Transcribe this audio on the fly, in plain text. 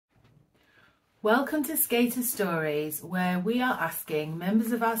Welcome to Skater Stories, where we are asking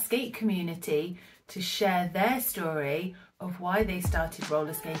members of our skate community to share their story of why they started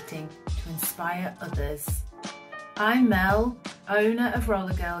roller skating to inspire others. I'm Mel, owner of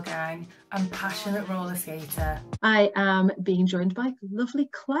Roller Girl Gang and passionate roller skater. I am being joined by lovely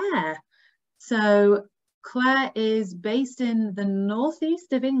Claire. So Claire is based in the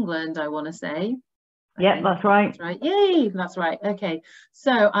northeast of England, I want to say. Yeah, that's right. That's right. Yay, that's right. Okay,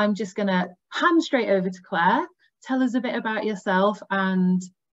 so I'm just going to hand straight over to Claire. Tell us a bit about yourself and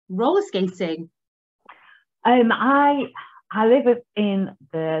roller skating. I live in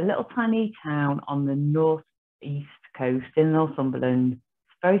the little tiny town on the northeast coast in Northumberland.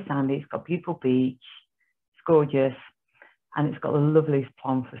 It's very sandy. It's got a beautiful beach. It's gorgeous, and it's got the loveliest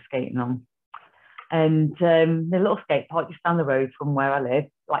pond for skating on. And the little skate park just down the road from where I live,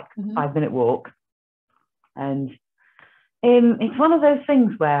 like 5-minute walk. And it's one of those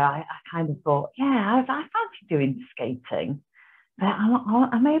things where I kind of thought, yeah, I fancy doing skating, but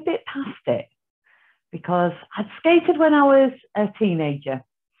I'm a bit past it because I'd skated when I was a teenager,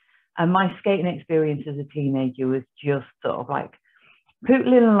 and my skating experience as a teenager was just sort of like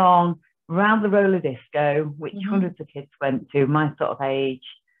pootling along around the roller disco, which hundreds of kids went to, my sort of age.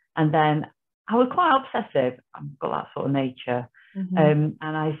 And then I was quite obsessive. I've got that sort of nature. And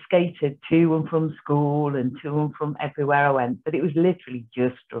I skated to and from school and to and from everywhere I went, but it was literally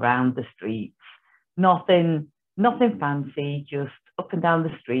just around the streets. Nothing fancy, just up and down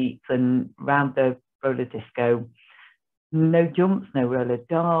the streets and around the roller disco. No jumps, no roller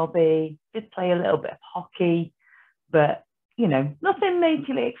derby, did play a little bit of hockey, but you know, nothing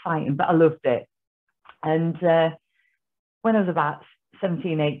majorly exciting, but I loved it. And when I was about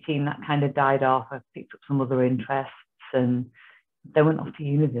 17, 18, that kind of died off. I picked up some other interests and then went off to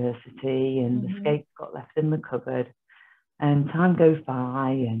university, and the skates got left in the cupboard, and time goes by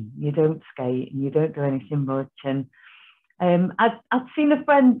and you don't skate and you don't do anything much. And I'd seen a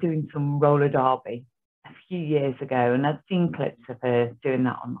friend doing some roller derby a few years ago, and I'd seen clips of her doing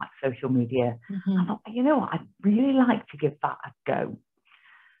that on like social media. I thought, you know what, I'd really like to give that a go.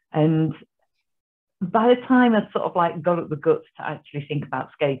 And by the time I sort of like got up the guts to actually think about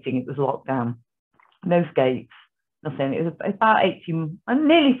skating, it was lockdown. No skates, nothing. It was about 18,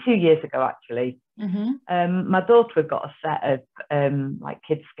 nearly 2 years ago actually. My daughter had got a set of like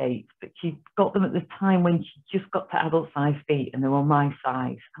kids skates, but she got them at the time when she just got to adult size feet and they were my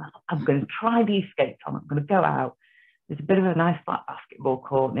size. And I thought, I'm going to try these skates on. I'm going to go out. There's a bit of a nice flat basketball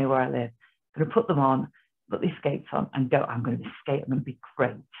court near where I live. I'm going to put them on, put these skates on and go. I'm going to skate. I'm going to be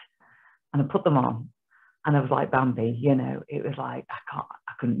great. And I put them on, and I was like Bambi, you know. It was like I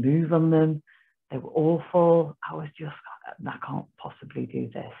couldn't move on them. They were awful. I was just, I can't possibly do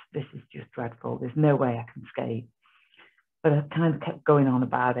this. This is just dreadful. There's no way I can skate. But I kind of kept going on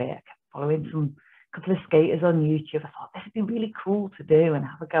about it. I kept following a couple of skaters on YouTube. I thought this would be really cool to do and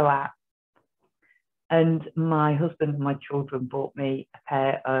have a go at. And my husband and my children bought me a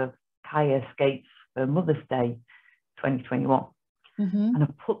pair of Kaya skates for Mother's Day 2021. And I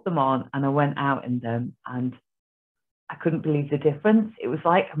put them on and I went out in them, and I couldn't believe the difference. It was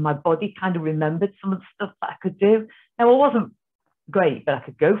like my body kind of remembered some of the stuff that I could do. Now, I wasn't great, but I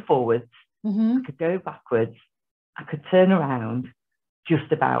could go forwards, I could go backwards, I could turn around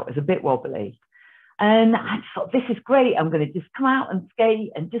just about. It was a bit wobbly. And I thought, this is great. I'm going to just come out and skate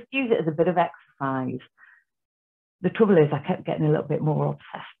and just use it as a bit of exercise. The trouble is, I kept getting a little bit more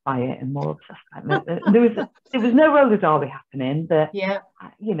obsessed by it and more obsessed by it. There was no roller derby happening, but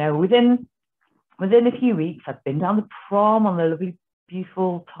you know, within a few weeks, I'd been down the prom on the lovely,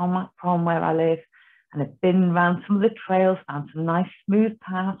 beautiful tarmac prom where I live, and I'd been around some of the trails, found some nice smooth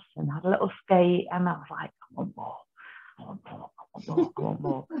paths, and had a little skate. And I was like, I want more, I want more, I want more, I want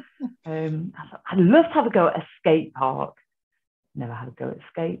more. I thought, I'd love to have a go at a skate park. Never had a go at a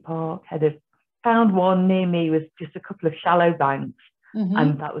skate park. Found one near me with just a couple of shallow banks,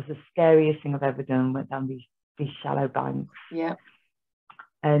 and that was the scariest thing I've ever done. Went down these shallow banks.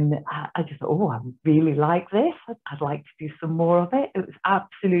 And I just thought, oh, I really like this. I'd like to do some more of it. It was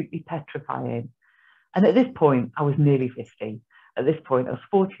absolutely petrifying. And at this point, I was nearly 50. At this point, I was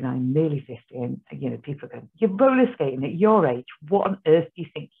 49, nearly 50. And, you know, people are going, you're roller skating at your age. What on earth do you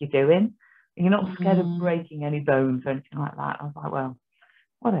think you're doing? And you're not scared of breaking any bones or anything like that. I was like, well,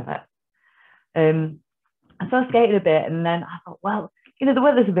 whatever. And so I skated a bit, and then I thought, well, you know, the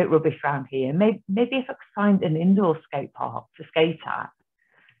weather's a bit rubbish around here. Maybe if I could find an indoor skate park to skate at,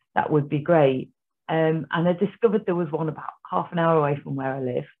 that would be great. And I discovered there was one about half an hour away from where I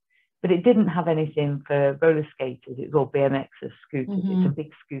live, but it didn't have anything for roller skaters. It was all BMXers, scooters. It's a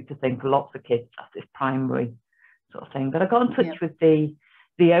big scooter thing for lots of kids. That's this primary sort of thing. But I got in touch with the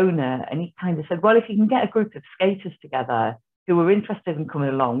the owner, and he kind of said, well, if you can get a group of skaters together who were interested in coming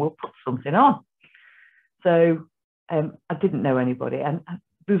along, we'll put something on. So I didn't know anybody, and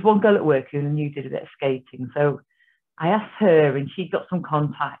there was one girl at work who knew did a bit of skating. So I asked her, and she got some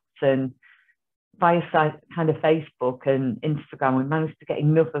contacts, and via kind of Facebook and Instagram, we managed to get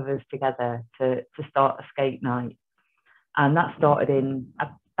enough of us together to start a skate night. And that started in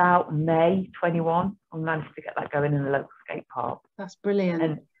about May 21. I managed to get that going in the local skate park. That's brilliant.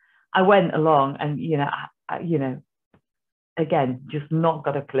 And I went along, and, again, just not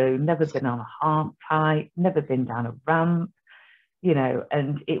got a clue, never been on a half pipe, never been down a ramp,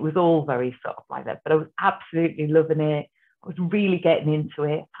 and it was all very sort of like that. But I was absolutely loving it. I was really getting into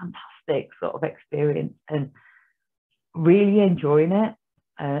it. Fantastic sort of experience and really enjoying it.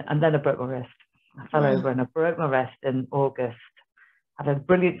 And then I broke my wrist. I fell over and I broke my wrist in August. I had a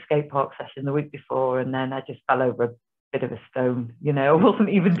brilliant skate park session the week before, and then I just fell over a bit of a stone. I wasn't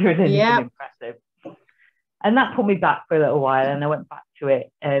even doing anything impressive. And that put me back for a little while, and I went back to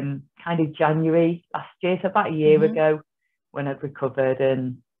it kind of January last year, so about a year ago, when I'd recovered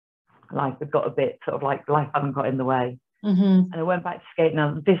and life had got a bit sort of like life hadn't got in the way. And I went back to skating.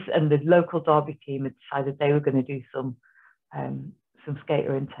 Now and the local Derby team had decided they were going to do some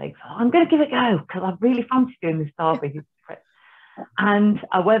skater intakes. So I'm going to give it a go because I really fancy doing this Derby. And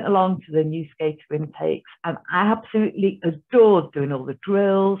I went along to the new skater intakes, and I absolutely adored doing all the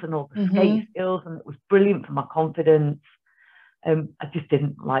drills and all the skate skills, and it was brilliant for my confidence. I just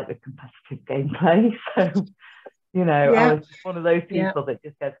didn't like the competitive gameplay. So, I was just one of those people that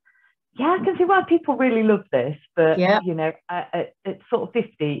just goes, yeah, I can see why people really love this, but at sort of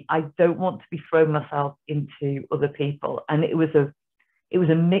 50, I don't want to be throwing myself into other people. And it was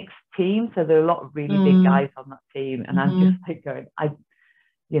a mixed team, so there were a lot of really big guys on that team, and I'm just like going,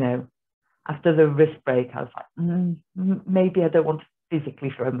 after the wrist break, I was like, maybe I don't want to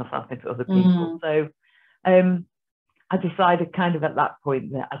physically throw myself into other people. So I decided kind of at that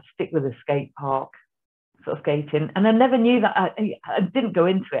point that I'd stick with a skate park sort of skating, and I never knew that I didn't go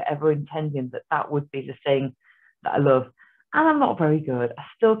into it ever intending that would be the thing that I love. And I'm not very good. I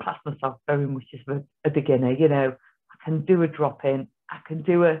still class myself very much as a beginner. I can do a drop in, I can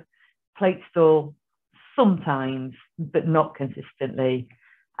do a plate stall sometimes, but not consistently.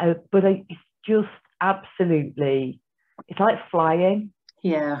 But it's just absolutely, it's like flying.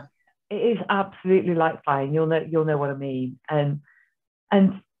 Yeah, it is absolutely like flying. You'll know what I mean. And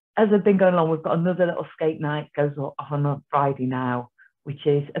as I've been going along, we've got another little skate night goes on a Friday now, which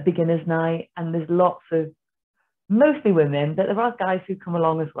is a beginner's night. And there's lots of, mostly women, but there are guys who come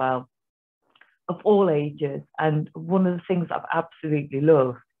along as well, of all ages. And one of the things I've absolutely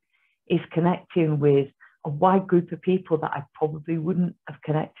loved is connecting with a wide group of people that I probably wouldn't have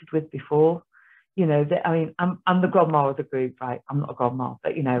connected with before. I'm the grandma of the group, right? I'm not a grandma,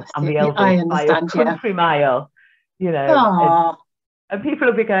 but I'm the eldest by a country mile. And people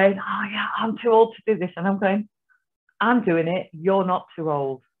will be going, oh yeah, I'm too old to do this, and I'm going, I'm doing it. You're not too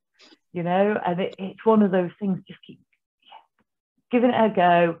old, And it's one of those things. Just keep giving it a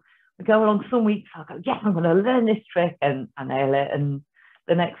go. We go along some weeks. I'll go, yes, I'm going to learn this trick, and I nail it. And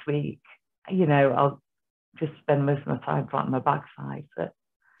the next week, I'll just spend most of my time flat on my backside. But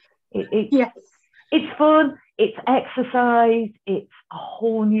it's fun. It's exercise. It's a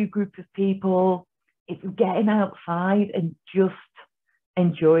whole new group of people. It's getting outside and just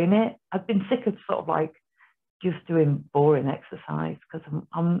enjoying it. I've been sick of sort of like just doing boring exercise, because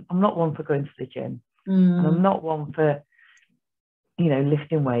I'm not one for going to the gym, and I'm not one for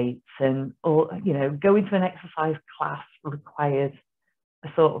lifting weights, or going to an exercise class requires a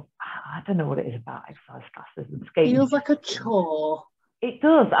sort of, I don't know what it is about exercise classes and skating. Feels like a chore. It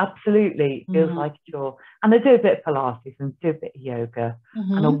does, absolutely. It feels like a chore. And I do a bit of Pilates and do a bit of yoga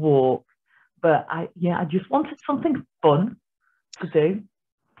and a walk. But I just wanted something fun to do.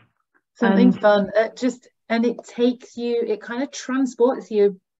 Something fun. And it kind of transports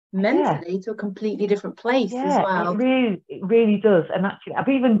you mentally to a completely different place as well. It really does. And actually, I've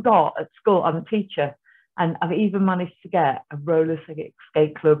even got at school, I'm a teacher, and I've even managed to get a roller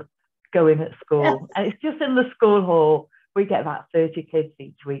skate club going at school. Yes. And it's just in the school hall. We get about 30 kids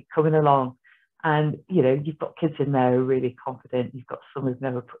each week coming along. And, you've got kids in there who are really confident. You've got some who've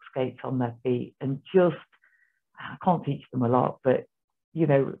never put skates on their feet. And just, I can't teach them a lot, but,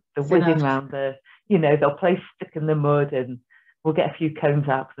 the whizzing around they'll play stick in the mud, and we'll get a few cones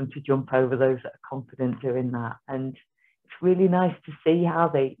out for them to jump over, those that are confident doing that. And it's really nice to see how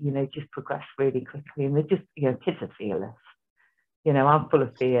they, just progress really quickly. And they're just, kids are fearless. I'm full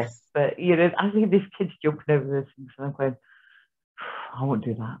of fear, but, I see these kids jumping over those things, and I'm going, I won't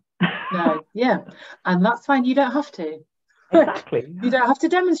do that. No, yeah. And that's fine. You don't have to. Exactly. You don't have to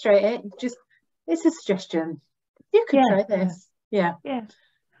demonstrate it. Just, it's a suggestion. You could try this. Yeah.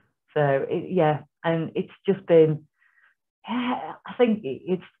 So and it's just been, I think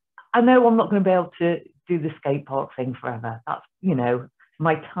it's, I know I'm not going to be able to do the skate park thing forever. That's,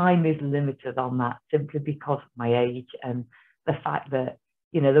 my time is limited on that simply because of my age and the fact that,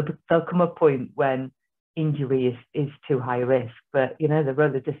 there'll come a point when injury is too high risk, but, the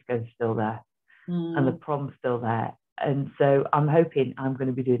roller disco is still there and the prom's still there. And so I'm hoping I'm going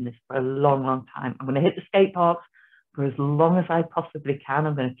to be doing this for a long, long time. I'm going to hit the skate parks for as long as I possibly can.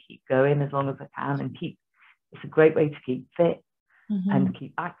 I'm going to keep going as long as I can and it's a great way to keep fit and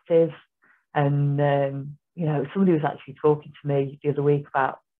keep active. And, somebody was actually talking to me the other week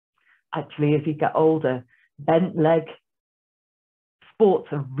about actually as you get older, bent leg sports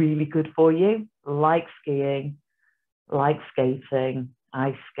are really good for you, like skiing, like skating,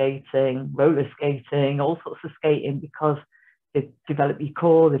 ice skating, roller skating, all sorts of skating, because they develop your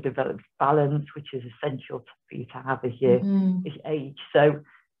core, they develop balance, which is essential for you to have as you age. So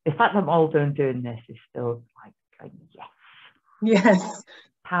the fact that I'm older and doing this is still like yes,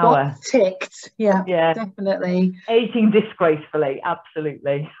 power. box ticked. Yeah, definitely. Aging disgracefully,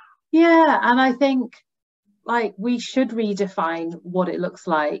 absolutely. Yeah, and I think we should redefine what it looks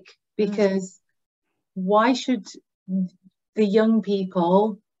like, because why should the young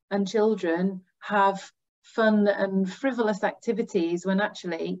people and children have fun and frivolous activities when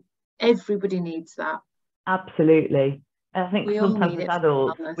actually everybody needs that? Absolutely. I think sometimes as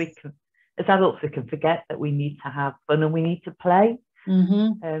adults we can forget that we need to have fun and we need to play.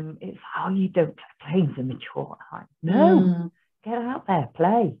 It's you don't play playing's immature. No, get out there,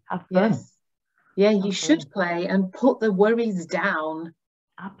 play, have fun. Yes. You should play and put the worries down.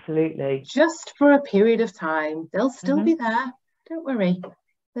 Absolutely. Just for a period of time. They'll still be there. Don't worry.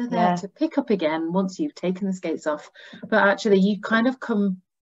 They're there to pick up again once you've taken the skates off. But actually, you kind of come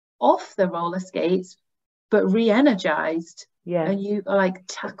off the roller skates, but re-energized. And you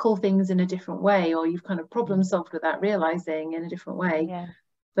tackle things in a different way, or you've kind of problem solved without realizing in a different way.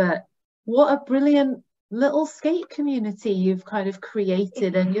 But what a brilliant little skate community you've kind of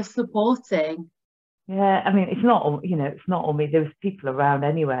created and you're supporting. I mean, it's not all me. There was people around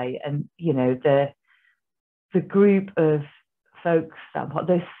anyway, and the group of folks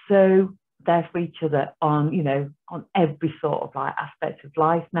they're so there for each other on every sort of aspect of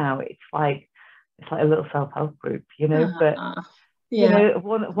life now. It's like a little self-help group, but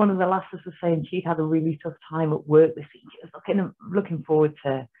one of the lasses was saying she'd had a really tough time at work this week. She was looking forward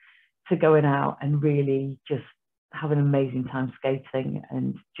to going out and really just have an amazing time skating,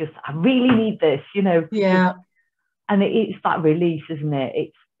 and just I really need this, and it's that release, isn't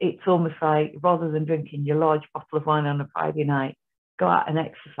it? It's almost like, rather than drinking your large bottle of wine on a Friday night, go out and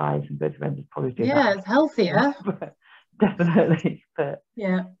exercise, and good friends probably do that. It's healthier. Definitely. But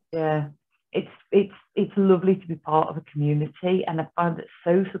it's lovely to be part of a community, and I find it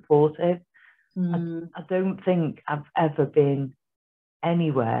so supportive. I don't think I've ever been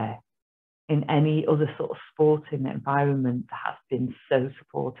anywhere in any other sort of sporting environment that has been so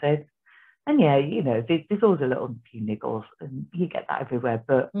supportive. And there's always a little few niggles, and you get that everywhere,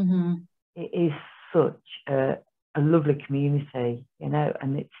 but it is such a lovely community,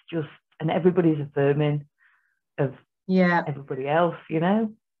 and it's just, and everybody's affirming of everybody else,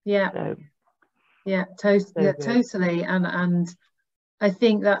 so, totally. And I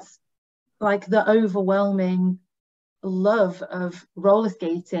think that's the overwhelming love of roller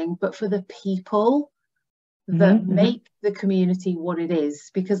skating, but for the people that make the community what it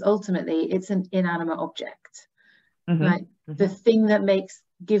is, because ultimately it's an inanimate object. The thing that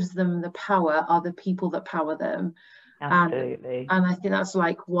gives them the power are the people that power them. Absolutely. And I think that's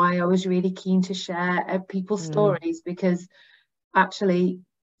why I was really keen to share people's stories, because actually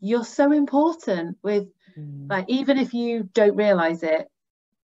you're so important with even if you don't realize it,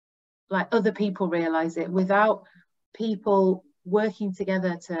 other people realize it. Without people working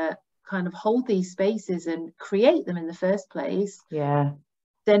together to kind of hold these spaces and create them in the first place,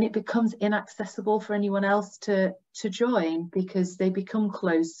 then it becomes inaccessible for anyone else to join, because they become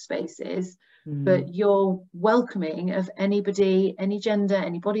closed spaces. But you're welcoming of anybody, any gender,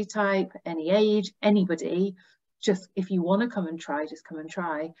 any body type, any age, anybody. Just if you want to come and try, just come and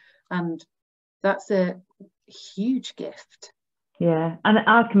try. And that's a huge gift. And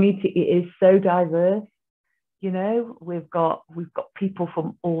our community is so diverse. We've got people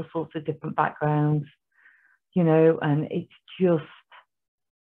from all sorts of different backgrounds, and it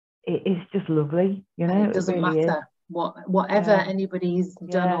is just lovely, And it doesn't really matter whatever anybody's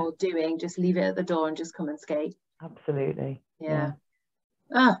done or doing, just leave it at the door and just come and skate. Absolutely. That's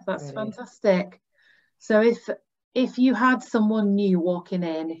really fantastic. So if if you had someone new walking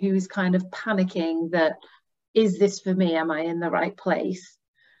in who's kind of panicking that, is this for me? Am I in the right place?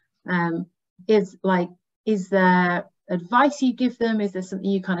 Is there advice you give them? Is there something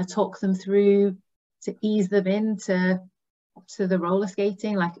you kind of talk them through to ease them into the roller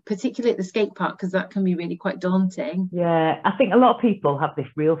skating, like particularly at the skate park, because that can be really quite daunting? Yeah, I think a lot of people have this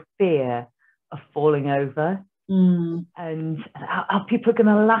real fear of falling over, and how people are going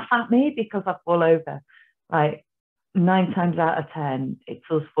to laugh at me because I fall over. Like 9 times out of 10, it's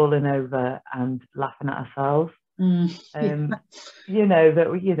us falling over and laughing at ourselves.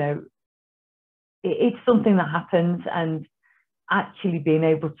 It's something that happens, and actually being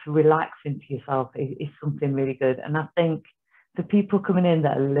able to relax into yourself is something really good. And I think the people coming in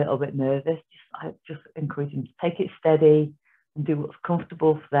that are a little bit nervous, I just encourage them to take it steady and do what's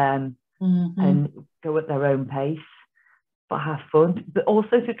comfortable for them, and go at their own pace, but have fun, but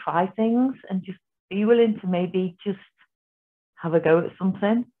also to try things and just be willing to maybe just have a go at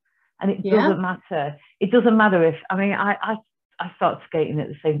something. And it doesn't matter. It doesn't matter if, I started skating at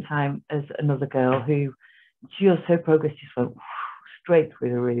the same time as another girl who just, her progress just went straight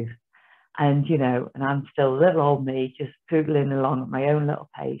through the roof. And, and I'm still little old me, just poodling along at my own little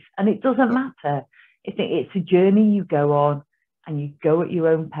pace. And it doesn't matter. It's a journey you go on, and you go at your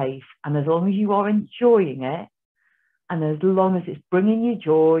own pace. And as long as you are enjoying it, and as long as it's bringing you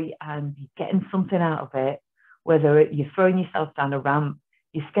joy and you're getting something out of it, whether you're throwing yourself down a ramp,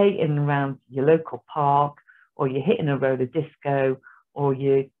 you're skating around your local park, or you're hitting a roller disco, or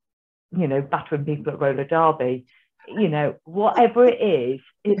you're, battering people at roller derby, whatever it is,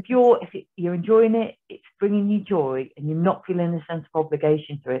 if you're enjoying it, it's bringing you joy, and you're not feeling a sense of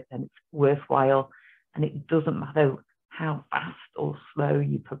obligation to it, then it's worthwhile. And it doesn't matter how fast or slow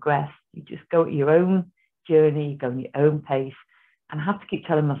you progress. You just go at your own journey, you go at your own pace. And I have to keep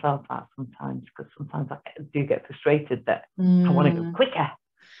telling myself that sometimes, because sometimes I do get frustrated that I want to go quicker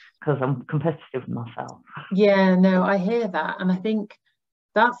because I'm competitive with myself. Yeah, no, I hear that. And I think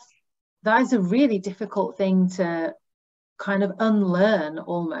that is a really difficult thing to kind of unlearn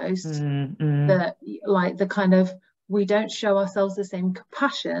almost. That, like, the kind of, we don't show ourselves the same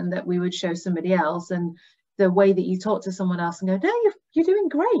compassion that we would show somebody else. And the way that you talk to someone else and go, no, you're doing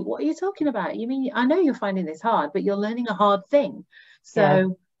great. What are you talking about? You mean, I know you're finding this hard, but you're learning a hard thing.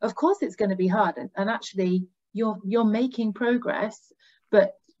 So of course it's going to be hard. And actually you're making progress,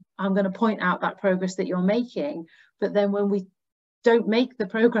 but I'm going to point out that progress that you're making. But then when we don't make the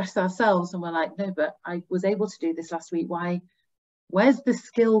progress ourselves and we're like, no, but I was able to do this last week. Where's the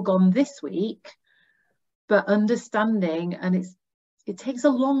skill gone this week? But understanding, and it takes a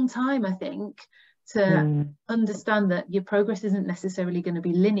long time, I think, to understand that your progress isn't necessarily going to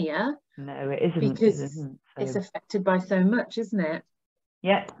be linear. No, it isn't. Because it's affected by so much, isn't it?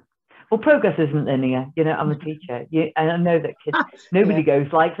 Yeah. Well, progress isn't linear. I'm a teacher. And I know that kids, nobody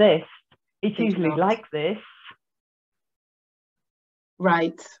goes like this. It's usually like this.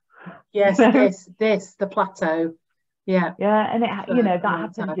 Right. Yes, this, the plateau. Yeah. Yeah, and that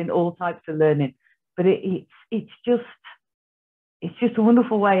happens in all types of learning. But it's just a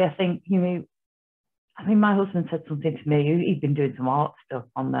wonderful way, I think, my husband said something to me. He'd been doing some art stuff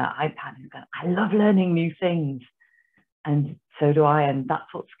on the iPad, and going, I love learning new things. And so do I. And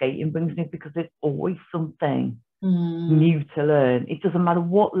that's what skating brings me, because there's always something new to learn. It doesn't matter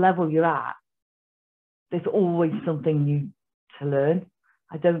what level you're at. There's always something new to learn.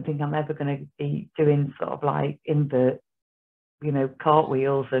 I don't think I'm ever going to be doing sort of like invert,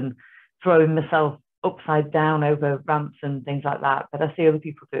 cartwheels and throwing myself upside down over ramps and things like that. But I see other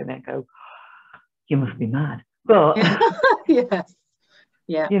people doing it and go, you must be mad. But yes.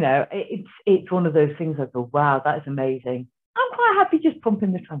 Yeah. It's one of those things I go, wow, that is amazing. I'm quite happy just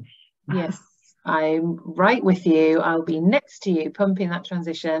pumping the transition. Yes, I'm right with you. I'll be next to you pumping that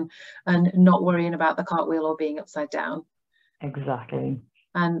transition and not worrying about the cartwheel or being upside down. Exactly.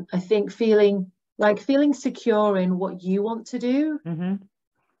 And I think feeling secure in what you want to do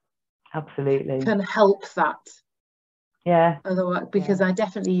absolutely can help that. Yeah. Otherwise, because I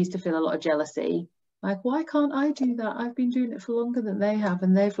definitely used to feel a lot of jealousy. Like, why can't I do that? I've been doing it for longer than they have,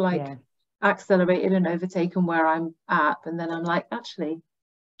 and they've accelerated and overtaken where I'm at. And then I'm like, actually,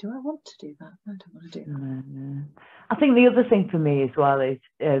 do I want to do that? I don't want to do that. No. I think the other thing for me as well is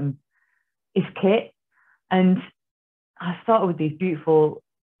kit. And I started with these beautiful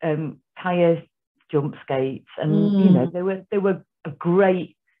Kaya jump skates, and they were a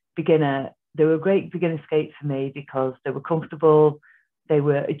great beginner. They were a great beginner skates for me because they were comfortable, they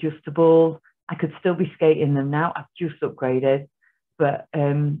were adjustable. I could still be skating them now. I've just upgraded, but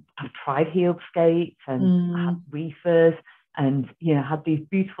I've tried heeled skates and I have reefers. and, you know, had these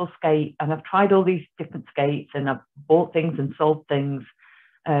beautiful skates, and I've tried all these different skates, and I've bought things and sold things.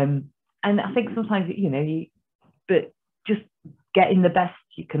 And I think sometimes, you know, but just getting the best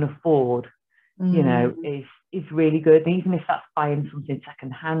you can afford, you know, is really good. And even if that's buying something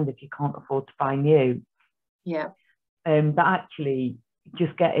second hand, if you can't afford to buy new. Yeah. But actually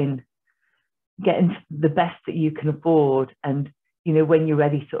just getting the best that you can afford. And, you know, when you're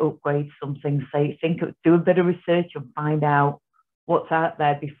ready to upgrade something, do a bit of research and find out what's out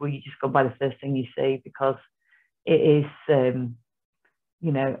there before you just go buy the first thing you see, because it is,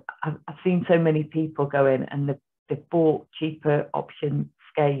 you know, I've seen so many people go in and they've bought cheaper option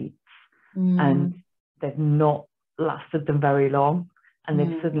skates and they've not lasted them very long, and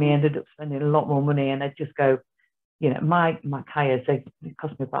they've suddenly ended up spending a lot more money. And I just go, you know, my Kayas, they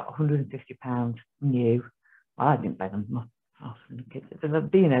cost me about £150 new. Well, I didn't buy them.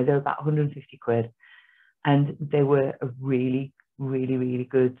 You know, they were about 150 quid, and they were a really, really, really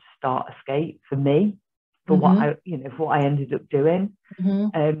good starter skate for me, for what I, you know, for what I ended up doing.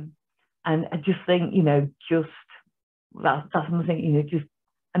 And I just think, you know, just that's something, you know, just,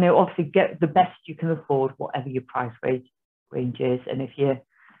 I know, obviously get the best you can afford, whatever your price range is. And if you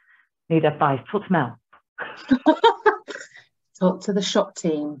need advice, talk to Mel. Talk to the shop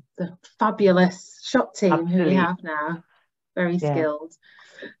team, the fabulous shop team. Absolutely. Who we have now, very skilled.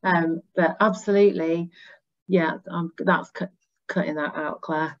 But absolutely, yeah, that's cutting that out,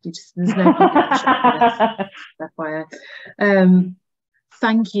 Claire. There's no FYI.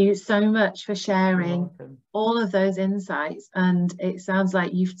 Thank you so much for sharing all of those insights, and it sounds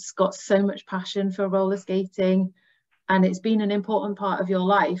like you've got so much passion for roller skating, and it's been an important part of your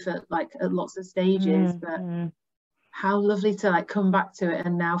life at lots of stages. But how lovely to like come back to it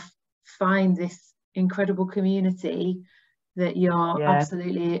and now find this incredible community that you're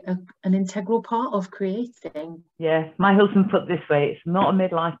absolutely an integral part of creating. Yeah, my husband put it this way: it's not a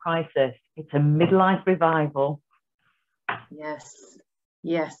midlife crisis, it's a midlife revival.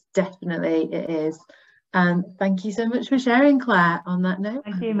 Yes, definitely it is. And thank you so much for sharing, Claire. On that note,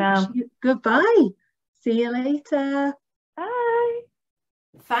 thank you, Mel. Goodbye. See you later. Bye.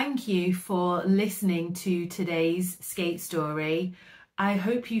 Thank you for listening to today's skate story. I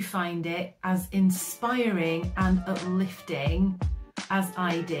hope you find it as inspiring and uplifting as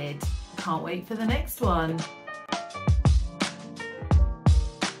I did. Can't wait for the next one.